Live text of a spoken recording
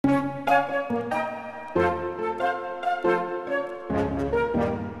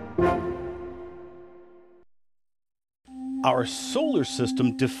Our solar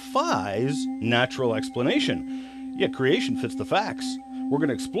system defies natural explanation, yet creation fits the facts. We're going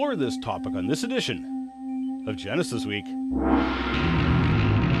to explore this topic on this edition of Genesis Week.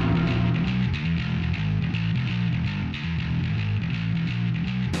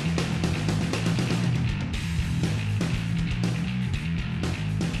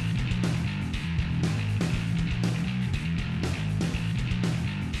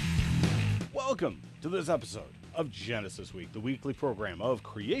 Welcome to this episode of Genesis Week, the weekly program of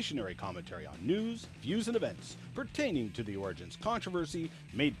creationary commentary on news, views, and events pertaining to the Origins controversy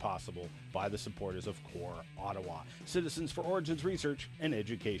made possible by the supporters of CORE Ottawa, Citizens for Origins Research and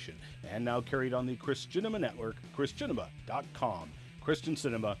Education, and now carried on the Christianima Network, christianima.com. Christian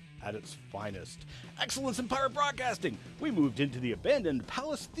cinema at its finest. Excellence in pirate broadcasting! We moved into the abandoned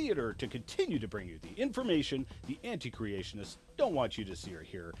Palace Theater to continue to bring you the information the anti-creationists don't want you to see or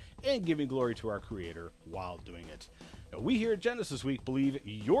hear, and giving glory to our Creator while doing it. Now, we here at Genesis Week believe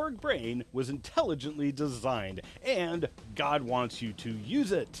your brain was intelligently designed, and God wants you to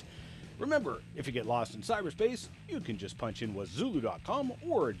use it. Remember, if you get lost in cyberspace, you can just punch in Wazooloo.com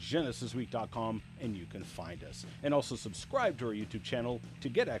or GenesisWeek.com and you can find us. And also subscribe to our YouTube channel to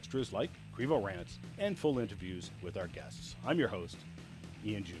get extras like Crevo Rants and full interviews with our guests. I'm your host,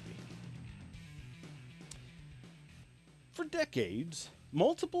 Ian Juby. For decades,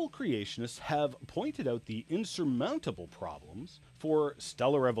 multiple creationists have pointed out the insurmountable problems for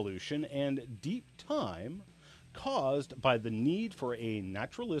stellar evolution and deep time caused by the need for a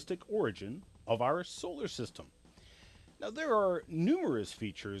naturalistic origin of our solar system. Now, there are numerous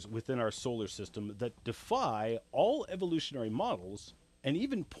features within our solar system that defy all evolutionary models and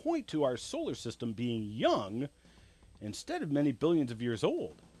even point to our solar system being young instead of many billions of years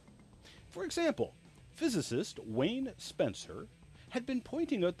old. For example, physicist Wayne Spencer had been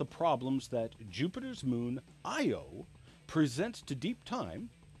pointing out the problems that Jupiter's moon Io presents to deep time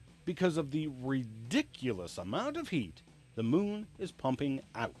because of the ridiculous amount of heat the moon is pumping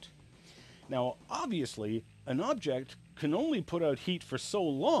out. Now, obviously, an object can only put out heat for so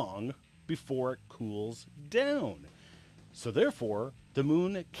long before it cools down. So therefore, the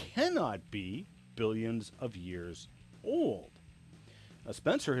moon cannot be billions of years old. Now,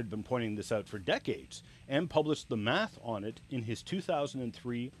 Spencer had been pointing this out for decades and published the math on it in his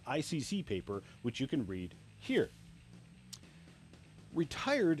 2003 ICC paper, which you can read here.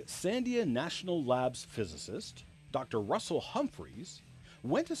 Retired Sandia National Labs physicist, Dr. Russell Humphreys,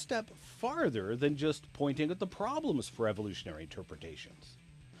 went a step farther than just pointing at the problems for evolutionary interpretations.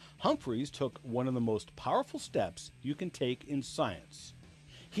 Humphreys took one of the most powerful steps you can take in science.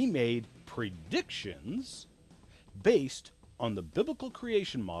 He made predictions based on the biblical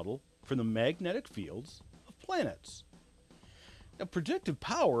creation model for the magnetic fields of planets. Now, predictive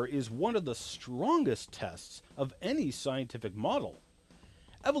power is one of the strongest tests of any scientific model.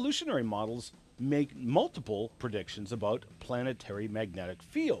 Evolutionary models make multiple predictions about planetary magnetic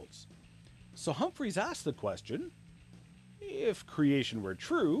fields. So Humphreys asked the question, if creation were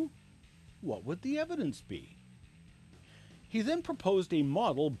true, what would the evidence be? He then proposed a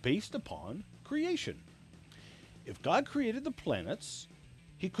model based upon creation. If God created the planets,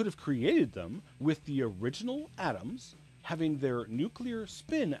 he could have created them with the original atoms having their nuclear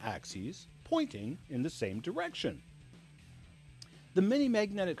spin axes pointing in the same direction. The many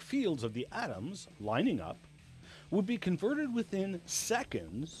magnetic fields of the atoms lining up would be converted within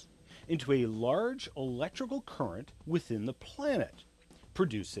seconds into a large electrical current within the planet,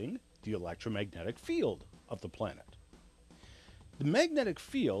 producing the electromagnetic field of the planet. The magnetic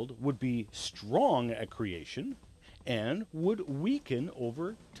field would be strong at creation and would weaken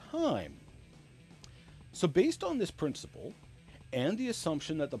over time. So based on this principle, and the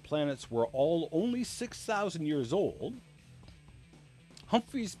assumption that the planets were all only 6,000 years old,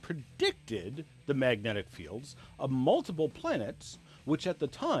 Humphreys predicted the magnetic fields of multiple planets which at the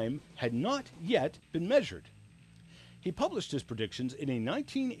time had not yet been measured. He published his predictions in a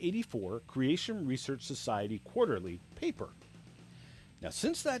 1984 Creation Research Society quarterly paper. Now,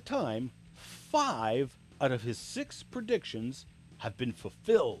 since that time, 5 out of his 6 predictions have been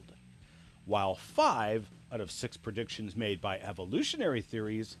fulfilled, while 5 out of 6 predictions made by evolutionary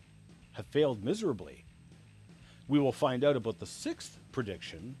theories have failed miserably. We will find out about the 6th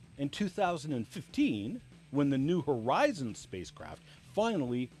prediction in 2015 when the New Horizons spacecraft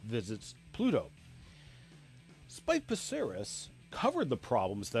finally visits Pluto. Spike Pacieris covered the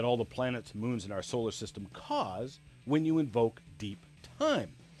problems that all the planets and moons in our solar system cause when you invoke deep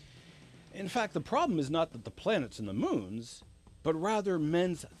time. In fact, the problem is not that the planets and the moons, but rather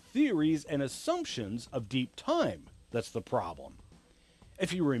men's theories and assumptions of deep time that's the problem.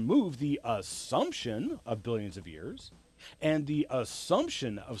 If you remove the assumption of billions of years, And the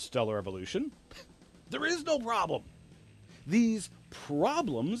assumption of stellar evolution, there is no problem. These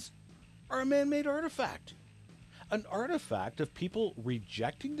problems are a man-made artifact. An artifact of people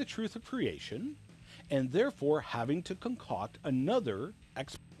rejecting the truth of creation and therefore having to concoct another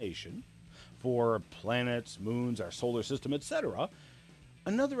explanation for planets, moons, our solar system, etc.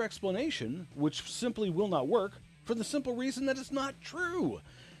 Another explanation which simply will not work for the simple reason that it's not true.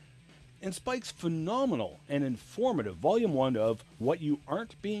 In Spike's phenomenal and informative Volume 1 of What You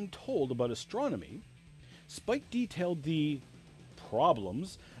Aren't Being Told About Astronomy, Spike detailed the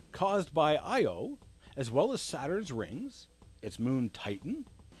problems caused by Io, as well as Saturn's rings, its moon Titan,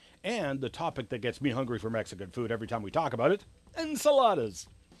 and the topic that gets me hungry for Mexican food every time we talk about it, enchiladas.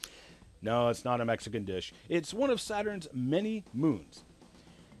 No, it's not a Mexican dish. It's one of Saturn's many moons.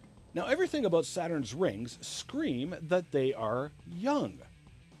 Now, everything about Saturn's rings scream that they are young.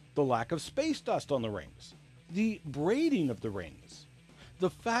 The lack of space dust on the rings, the braiding of the rings, the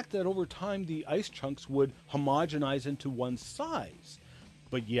fact that over time the ice chunks would homogenize into one size,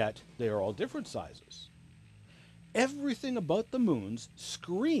 but yet they are all different sizes. Everything about the moons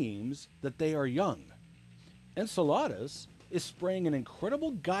screams that they are young. Enceladus is spraying an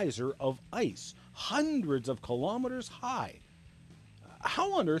incredible geyser of ice, hundreds of kilometers high.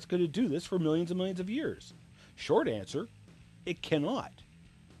 How on earth could it do this for millions and millions of years? Short answer, it cannot.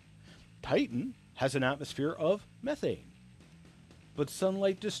 Titan has an atmosphere of methane, but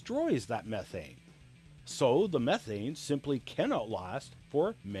sunlight destroys that methane. So the methane simply cannot last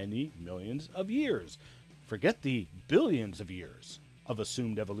for many millions of years. Forget the billions of years of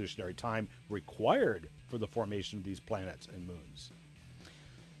assumed evolutionary time required for the formation of these planets and moons.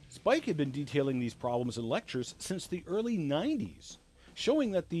 Spike had been detailing these problems in lectures since the early 90s,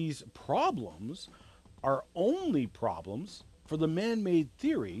 showing that these problems are only problems for the man-made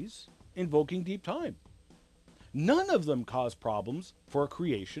theories invoking deep time. None of them cause problems for a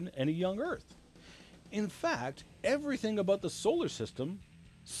creation and a young Earth. In fact, everything about the solar system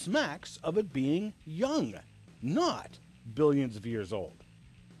smacks of it being young, not billions of years old.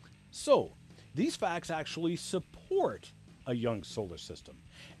 So, these facts actually support a young solar system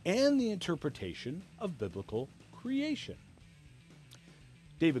and the interpretation of biblical creation.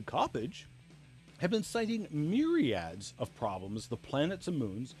 David Coppage have been citing myriads of problems the planets and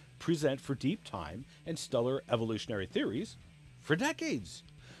moons present for deep time and stellar evolutionary theories for decades,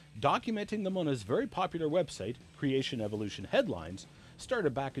 documenting them on his very popular website, Creation Evolution Headlines,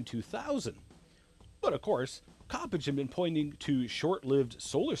 started back in 2000. But of course, Coppage had been pointing to short-lived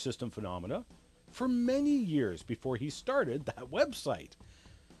solar system phenomena for many years before he started that website.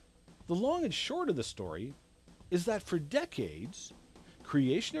 The long and short of the story is that for decades,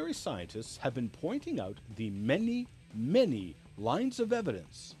 creationary scientists have been pointing out the many, many lines of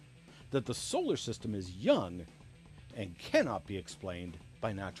evidence that the solar system is young and cannot be explained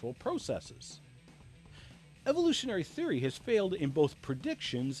by natural processes. Evolutionary theory has failed in both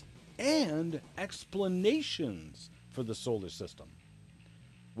predictions and explanations for the solar system,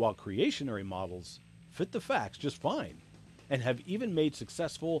 while creationary models fit the facts just fine and have even made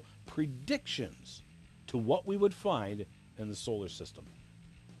successful predictions to what we would find in the solar system.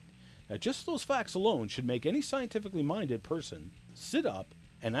 Now, just those facts alone should make any scientifically minded person sit up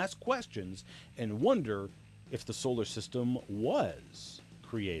and ask questions and wonder if the solar system was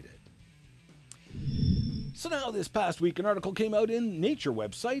created. So now, this past week, an article came out in Nature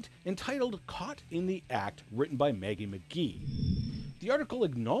website entitled Caught in the Act, written by Maggie McGee. The article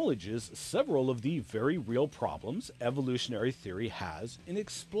acknowledges several of the very real problems evolutionary theory has in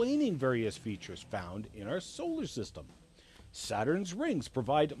explaining various features found in our solar system. Saturn's rings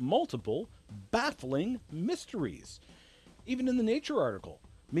provide multiple, baffling mysteries. Even in the Nature article,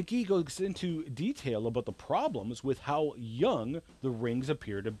 McGee goes into detail about the problems with how young the rings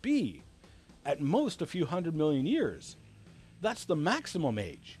appear to be. At most a few 100 million years. That's the maximum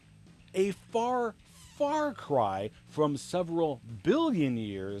age. A far, far cry from several billion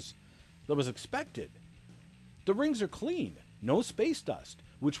years that was expected. The rings are clean, no space dust,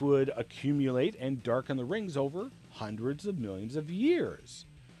 which would accumulate and darken the rings over hundreds of millions of years.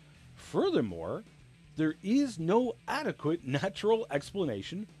 Furthermore, there is no adequate natural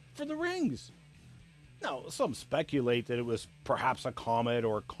explanation for the rings. Now, some speculate that it was perhaps a comet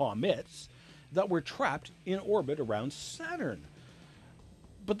or comets that were trapped in orbit around Saturn.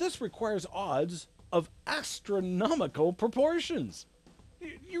 But this requires odds of astronomical proportions.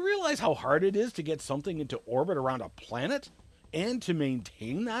 You realize how hard it is to get something into orbit around a planet and to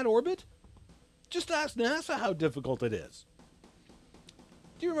maintain that orbit? Just ask NASA how difficult it is.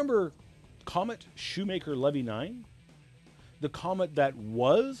 Do you remember Comet Shoemaker-Levy 9? the comet that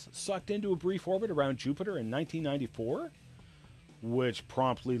was sucked into a brief orbit around Jupiter in 1994, which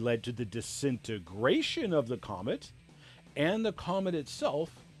promptly led to the disintegration of the comet and the comet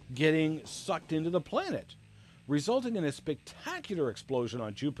itself getting sucked into the planet, resulting in a spectacular explosion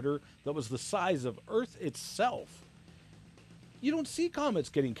on Jupiter that was the size of Earth itself. You don't see comets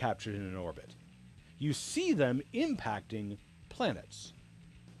getting captured in an orbit. You see them impacting planets.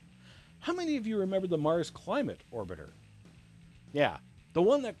 How many of you remember the Mars Climate Orbiter? Yeah, the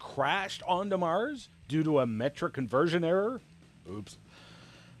one that crashed onto Mars due to a metric conversion error? Oops.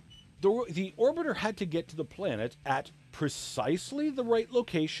 The orbiter had to get to the planet at precisely the right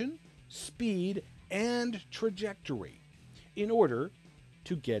location, speed, and trajectory in order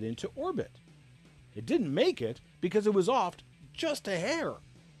to get into orbit. It didn't make it because it was off just a hair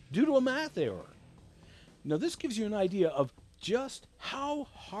due to a math error. Now, this gives you an idea of just how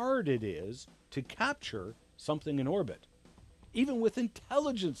hard it is to capture something in orbit, even with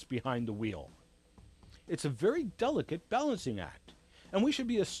intelligence behind the wheel. It's a very delicate balancing act, and we should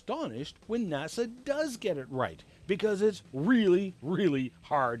be astonished when NASA does get it right, because it's really, really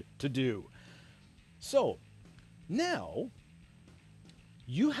hard to do. So, now,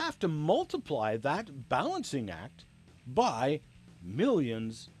 you have to multiply that balancing act by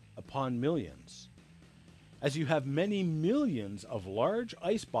millions upon millions, as you have many millions of large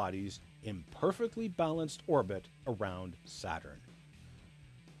ice bodies in perfectly balanced orbit around Saturn.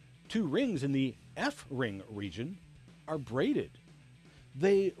 Two rings in the F-ring region are braided.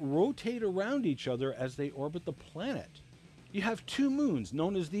 They rotate around each other as they orbit the planet. You have two moons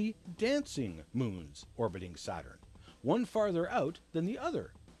known as the dancing moons orbiting Saturn, one farther out than the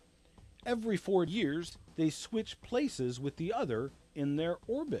other. Every 4 years, they switch places with the other in their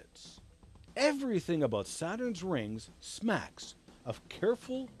orbits. Everything about Saturn's rings smacks of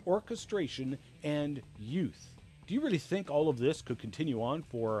careful orchestration and youth. Do you really think all of this could continue on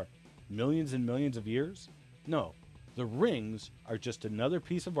for millions and millions of years? No. The rings are just another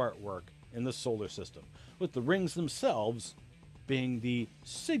piece of artwork in the solar system, with the rings themselves being the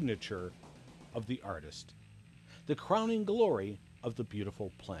signature of the artist, the crowning glory of the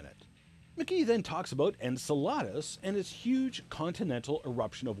beautiful planet. McGee then talks about Enceladus and its huge continental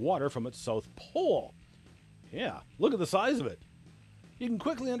eruption of water from its south pole. Yeah, look at the size of it. You can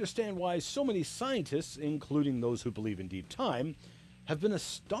quickly understand why so many scientists, including those who believe in deep time, have been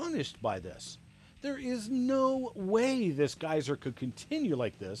astonished by this. There is no way this geyser could continue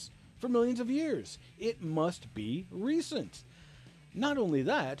like this for millions of years. It must be recent. Not only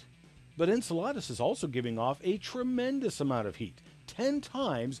that, but Enceladus is also giving off a tremendous amount of heat, 10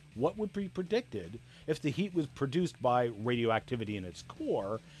 times what would be predicted if the heat was produced by radioactivity in its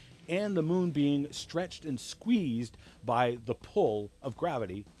core and the moon being stretched and squeezed by the pull of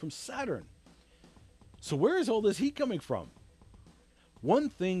gravity from Saturn. So where is all this heat coming from? One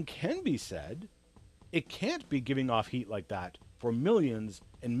thing can be said: it can't be giving off heat like that for millions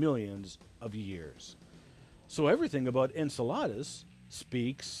and millions of years. So everything about Enceladus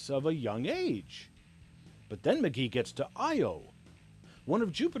speaks of a young age. But then McGee gets to Io, one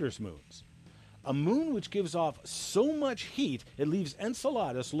of Jupiter's moons. A moon which gives off so much heat it leaves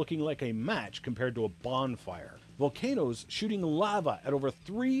Enceladus looking like a match compared to a bonfire. Volcanoes shooting lava at over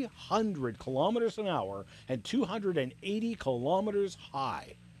 300 kilometers an hour and 280 kilometers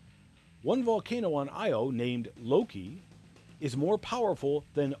high. One volcano on Io, named Loki, is more powerful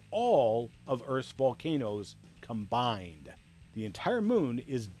than all of Earth's volcanoes combined. The entire moon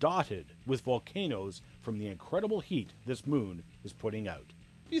is dotted with volcanoes from the incredible heat this moon is putting out.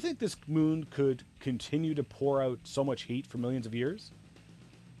 Do you think this moon could continue to pour out so much heat for millions of years?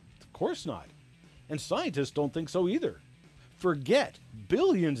 Of course not. And scientists don't think so either. Forget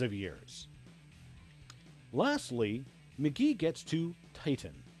billions of years. Lastly, McGee gets to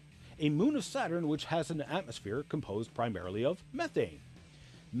Titan, a moon of Saturn which has an atmosphere composed primarily of methane.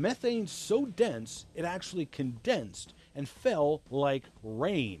 Methane so dense it actually condensed and fell like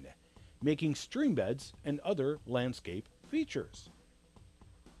rain, making streambeds and other landscape features.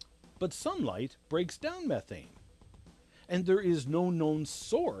 But sunlight breaks down methane, and there is no known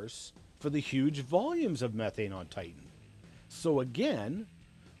source for the huge volumes of methane on Titan. So again,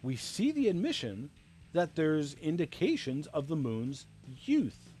 we see the admission that there's indications of the moon's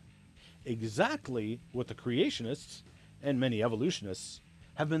youth. Exactly what the creationists and many evolutionists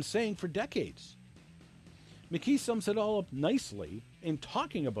have been saying for decades. McGee sums it all up nicely in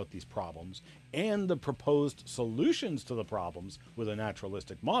talking about these problems and the proposed solutions to the problems with a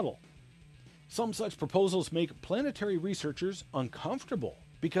naturalistic model. Some such proposals make planetary researchers uncomfortable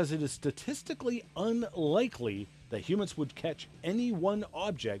because it is statistically unlikely that humans would catch any one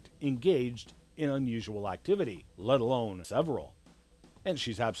object engaged in unusual activity, let alone several. And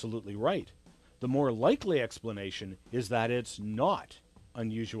she's absolutely right. The more likely explanation is that it's not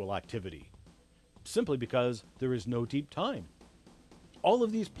unusual activity, simply because there is no deep time. All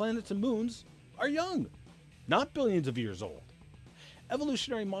of these planets and moons are young, not billions of years old.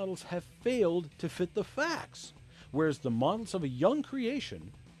 Evolutionary models have failed to fit the facts, whereas the models of a young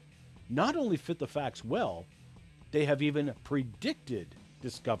creation not only fit the facts well, they have even predicted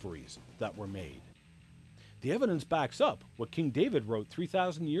discoveries that were made. The evidence backs up what King David wrote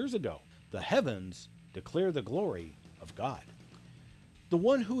 3,000 years ago. The heavens declare the glory of God. The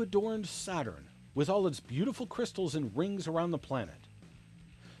one who adorned Saturn with all its beautiful crystals and rings around the planet.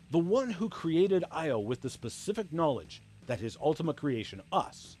 The one who created Io with the specific knowledge that his ultimate creation,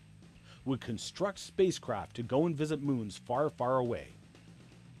 us, would construct spacecraft to go and visit moons far, far away.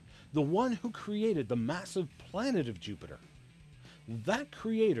 The one who created the massive planet of Jupiter. That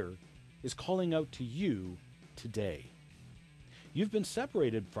creator is calling out to you today. You've been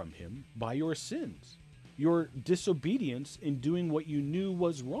separated from him by your sins, your disobedience in doing what you knew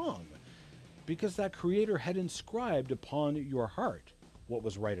was wrong, because that creator had inscribed upon your heart what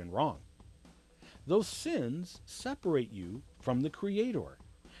was right and wrong. Those sins separate you from the creator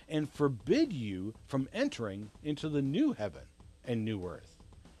and forbid you from entering into the new heaven and new earth.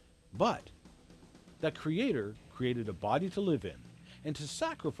 But that creator created a body to live in and to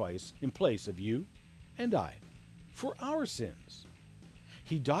sacrifice in place of you and I for our sins.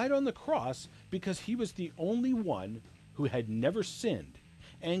 He died on the cross because he was the only one who had never sinned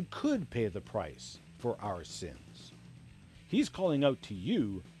and could pay the price for our sins. He's calling out to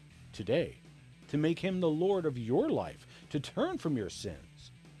you today to make him the Lord of your life, to turn from your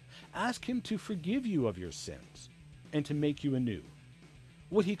sins. Ask him to forgive you of your sins and to make you anew.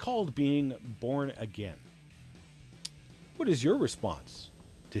 What he called being born again. What is your response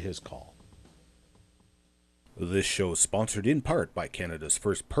to his call? This show is sponsored in part by Canada's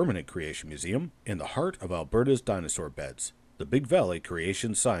first permanent creation museum in the heart of Alberta's dinosaur beds, the Big Valley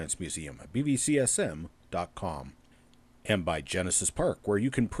Creation Science Museum at bvcsm.com. And by Genesis Park, where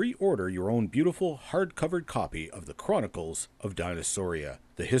you can pre-order your own beautiful hard-covered copy of the Chronicles of Dinosauria,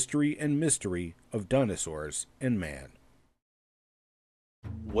 the history and mystery of dinosaurs and man.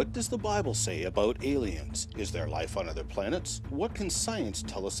 What does the Bible say about aliens? Is there life on other planets? What can science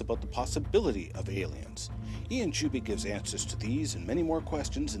tell us about the possibility of aliens? Ian Juby gives answers to these and many more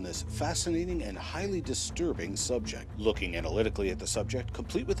questions in this fascinating and highly disturbing subject. Looking analytically at the subject,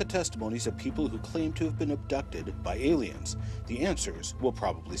 complete with the testimonies of people who claim to have been abducted by aliens. The answers will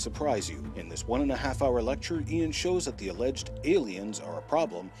probably surprise you. In this 1.5-hour lecture, Ian shows that the alleged aliens are a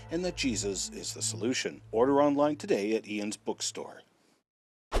problem and that Jesus is the solution. Order online today at Ian's bookstore.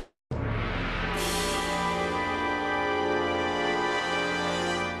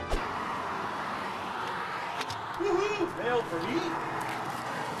 Mail for me?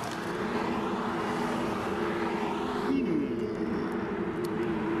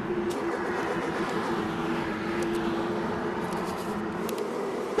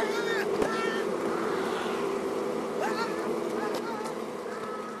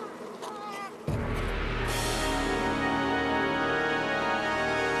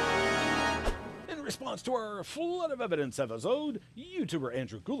 In response to our flood of evidence episode, YouTuber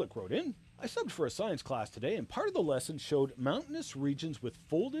Andrew Gulick wrote in, I subbed for a science class today and part of the lesson showed mountainous regions with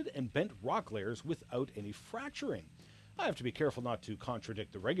folded and bent rock layers without any fracturing. I have to be careful not to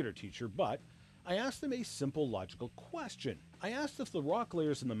contradict the regular teacher, but I asked them a simple logical question. I asked if the rock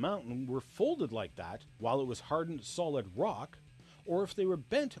layers in the mountain were folded like that while it was hardened solid rock, or if they were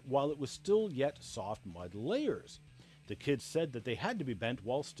bent while it was still yet soft mud layers. The kids said that they had to be bent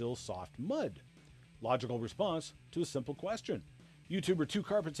while still soft mud. Logical response to a simple question. YouTuber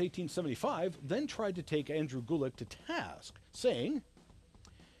 2Carpets1875 then tried to take Andrew Gulick to task, saying,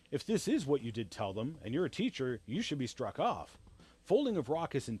 if this is what you did tell them, and you're a teacher, you should be struck off. Folding of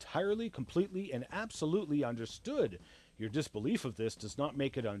rock is entirely, completely, and absolutely understood. Your disbelief of this does not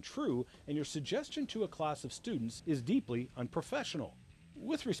make it untrue, and your suggestion to a class of students is deeply unprofessional.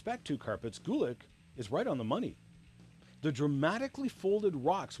 With respect to Carpets, Gulick is right on the money. The dramatically folded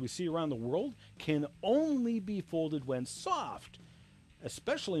rocks we see around the world can only be folded when soft,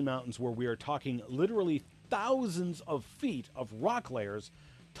 especially mountains where we are talking literally thousands of feet of rock layers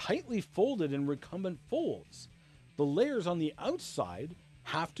tightly folded in recumbent folds. The layers on the outside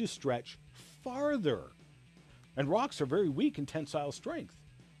have to stretch farther. And rocks are very weak in tensile strength,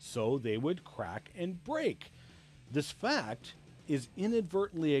 so they would crack and break. This fact is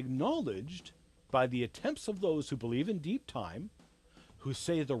inadvertently acknowledged by the attempts of those who believe in deep time, who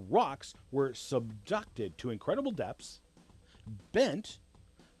say the rocks were subducted to incredible depths, bent,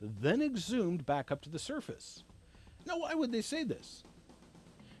 then exhumed back up to the surface. Now, why would they say this?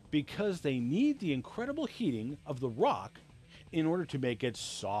 Because they need the incredible heating of the rock in order to make it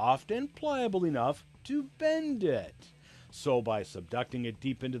soft and pliable enough to bend it. So by subducting it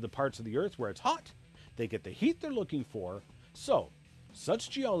deep into the parts of the earth where it's hot, they get the heat they're looking for. So, such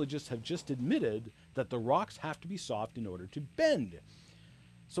geologists have just admitted that the rocks have to be soft in order to bend.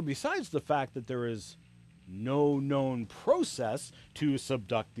 So besides the fact that there is no known process to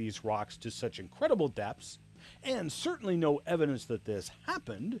subduct these rocks to such incredible depths, and certainly no evidence that this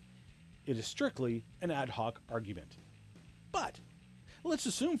happened, it is strictly an ad hoc argument. But let's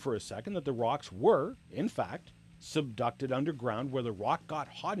assume for a second that the rocks were, in fact, subducted underground where the rock got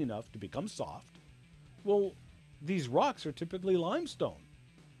hot enough to become soft. Well, these rocks are typically limestone,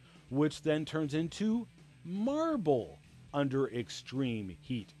 which then turns into marble under extreme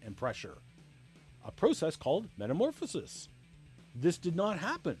heat and pressure, a process called metamorphosis. This did not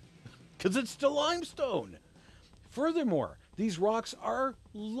happen because it's still limestone. Furthermore, these rocks are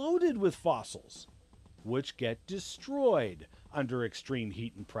loaded with fossils, which get destroyed under extreme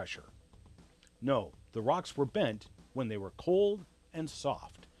heat and pressure. No, the rocks were bent when they were cold and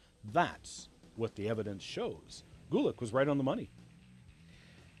soft. That's what the evidence shows. Gulick was right on the money.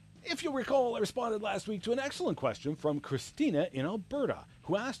 If you'll recall, I responded last week to an excellent question from Christina in Alberta,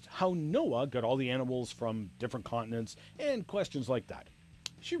 who asked how Noah got all the animals from different continents and questions like that.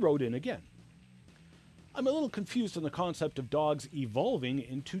 She wrote in again. I'm a little confused on the concept of dogs evolving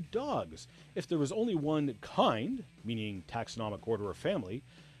into dogs. If there was only one kind, meaning taxonomic order or family,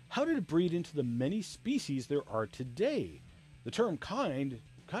 how did it breed into the many species there are today? The term kind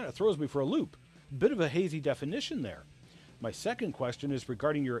of throws me for a loop. Bit of a hazy definition there. My second question is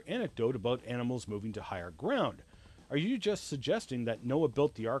regarding your anecdote about animals moving to higher ground. Are you just suggesting that Noah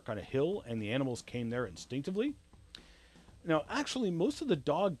built the ark on a hill and the animals came there instinctively? Now, actually, most of the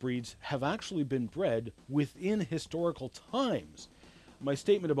dog breeds have actually been bred within historical times. My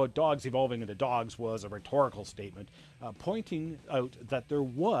statement about dogs evolving into dogs was a rhetorical statement, pointing out that there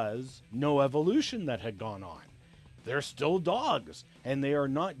was no evolution that had gone on. They're still dogs, and they are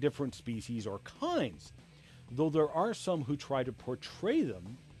not different species or kinds, though there are some who try to portray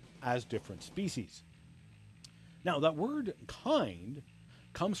them as different species. Now, that word kind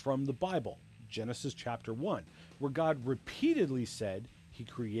comes from the Bible, Genesis chapter 1, where God repeatedly said he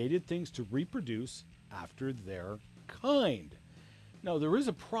created things to reproduce after their kind. Now, there is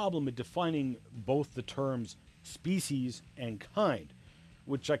a problem in defining both the terms species and kind,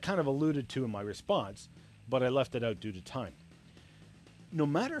 which I kind of alluded to in my response, but I left it out due to time. No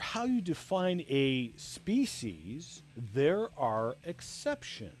matter how you define a species, there are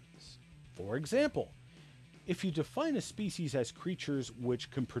exceptions. For example, if you define a species as creatures which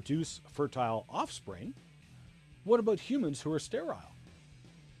can produce fertile offspring, what about humans who are sterile?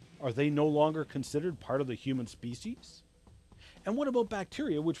 Are they no longer considered part of the human species? And what about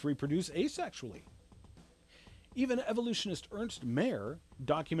bacteria which reproduce asexually? Even evolutionist Ernst Mayr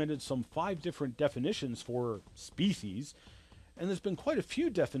documented some 5 different definitions for species, and there's been quite a few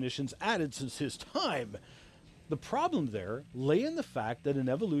definitions added since his time. The problem there lay in the fact that an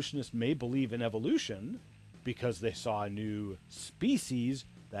evolutionist may believe in evolution because they saw a new species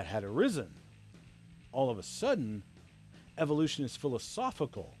that had arisen. All of a sudden, evolution is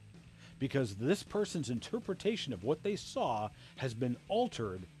philosophical because this person's interpretation of what they saw has been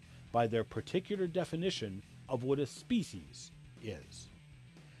altered by their particular definition of what a species is.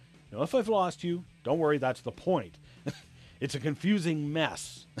 Now, if I've lost you, don't worry, that's the point. It's a confusing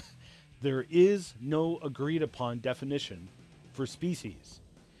mess. There is no agreed upon definition for species.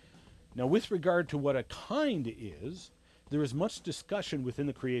 Now, with regard to what a kind is, there is much discussion within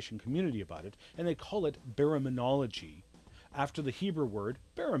the creation community about it, and they call it baraminology, after the Hebrew word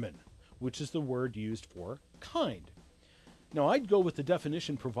baramin, which is the word used for kind. Now, I'd go with the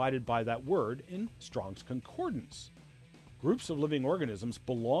definition provided by that word in Strong's Concordance. Groups of living organisms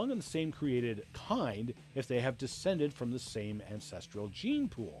belong in the same created kind if they have descended from the same ancestral gene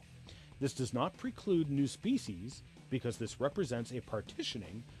pool. This does not preclude new species because this represents a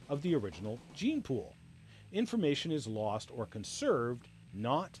partitioning of the original gene pool. Information is lost or conserved,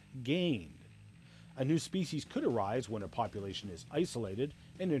 not gained. A new species could arise when a population is isolated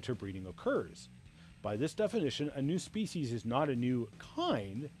and interbreeding occurs. By this definition, a new species is not a new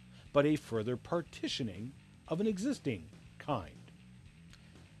kind, but a further partitioning of an existing kind.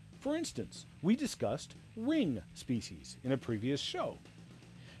 For instance, we discussed ring species in a previous show.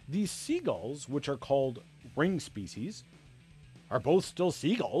 These seagulls, which are called ring species, are both still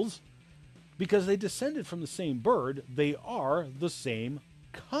seagulls. Because they descended from the same bird, they are the same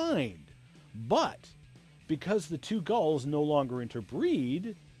kind. But because the two gulls no longer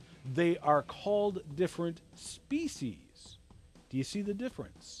interbreed, They are called different species. Do you see the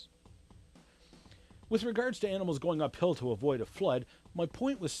difference? With regards to animals going uphill to avoid a flood, my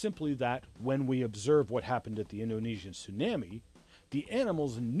point was simply that when we observe what happened at the Indonesian tsunami, the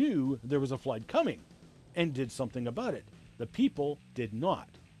animals knew there was a flood coming and did something about it. The people did not.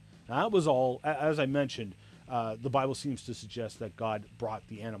 Now, that was all, as I mentioned, the Bible seems to suggest that God brought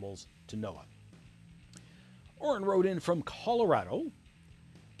the animals to Noah. Oren wrote in from Colorado.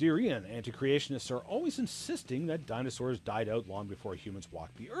 Dear Ian, anti-creationists are always insisting that dinosaurs died out long before humans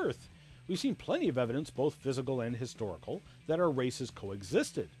walked the earth. We've seen plenty of evidence, both physical and historical, that our races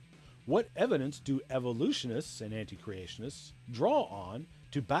coexisted. What evidence do evolutionists and anti-creationists draw on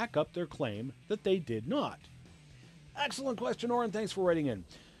to back up their claim that they did not? Excellent question, Oren. Thanks for writing in.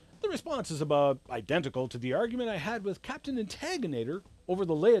 The response is about identical to the argument I had with Captain Antaginator over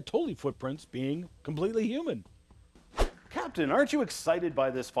the Laetoli footprints being completely human. Captain, aren't you excited by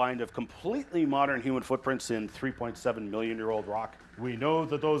this find of completely modern human footprints in 3.7 million year old rock? We know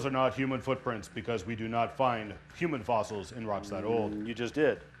that those are not human footprints because we do not find human fossils in rocks that old. You just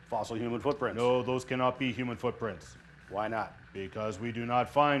did. Fossil human footprints. No, those cannot be human footprints. Why not? Because we do not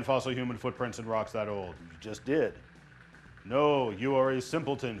find fossil human footprints in rocks that old. You just did. No, you are a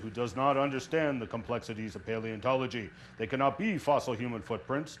simpleton who does not understand the complexities of paleontology. They cannot be fossil human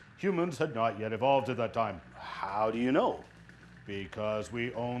footprints. Humans had not yet evolved at that time. How do you know? Because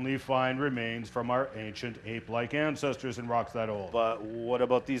we only find remains from our ancient ape-like ancestors in rocks that old. But what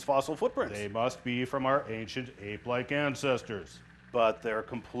about these fossil footprints? They must be from our ancient ape-like ancestors. But they're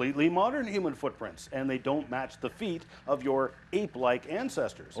completely modern human footprints, and they don't match the feet of your ape-like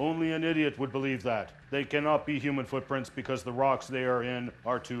ancestors. Only an idiot would believe that. They cannot be human footprints because the rocks they are in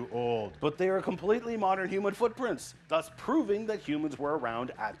are too old. But they are completely modern human footprints, thus proving that humans were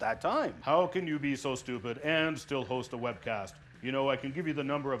around at that time. How can you be so stupid and still host a webcast? You know, I can give you the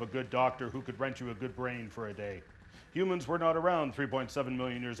number of a good doctor who could rent you a good brain for a day. Humans were not around 3.7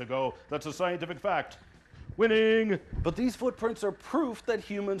 million years ago. That's a scientific fact. Winning! But these footprints are proof that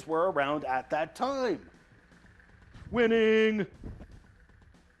humans were around at that time. Winning!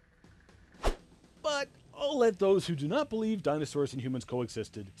 But I'll let those who do not believe dinosaurs and humans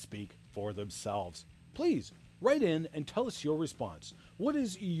coexisted speak for themselves. Please, write in and tell us your response. What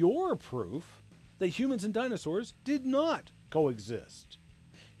is your proof that humans and dinosaurs did not coexist?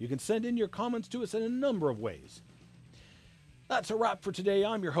 You can send in your comments to us in a number of ways. That's a wrap for today.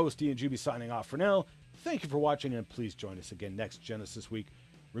 I'm your host, Ian Juby, signing off for now. Thank you for watching, and please join us again next Genesis week.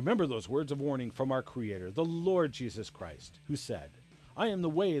 Remember those words of warning from our Creator, the Lord Jesus Christ, who said, I am the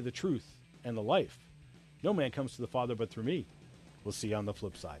way, the truth, and the life. No man comes to the Father but through me. We'll see you on the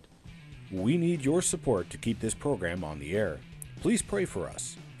flip side. We need your support to keep this program on the air. Please pray for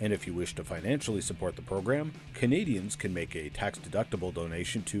us. And if you wish to financially support the program, Canadians can make a tax-deductible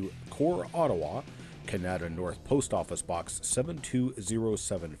donation to Core Ottawa, Canada North Post Office Box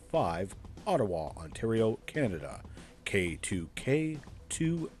 72075, Ottawa, Ontario, Canada,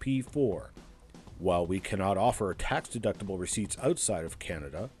 K2K2P4. While we cannot offer tax-deductible receipts outside of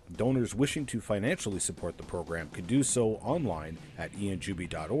Canada, donors wishing to financially support the program can do so online at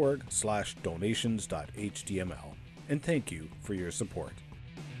ianjuby.org/donations.html. And thank you for your support.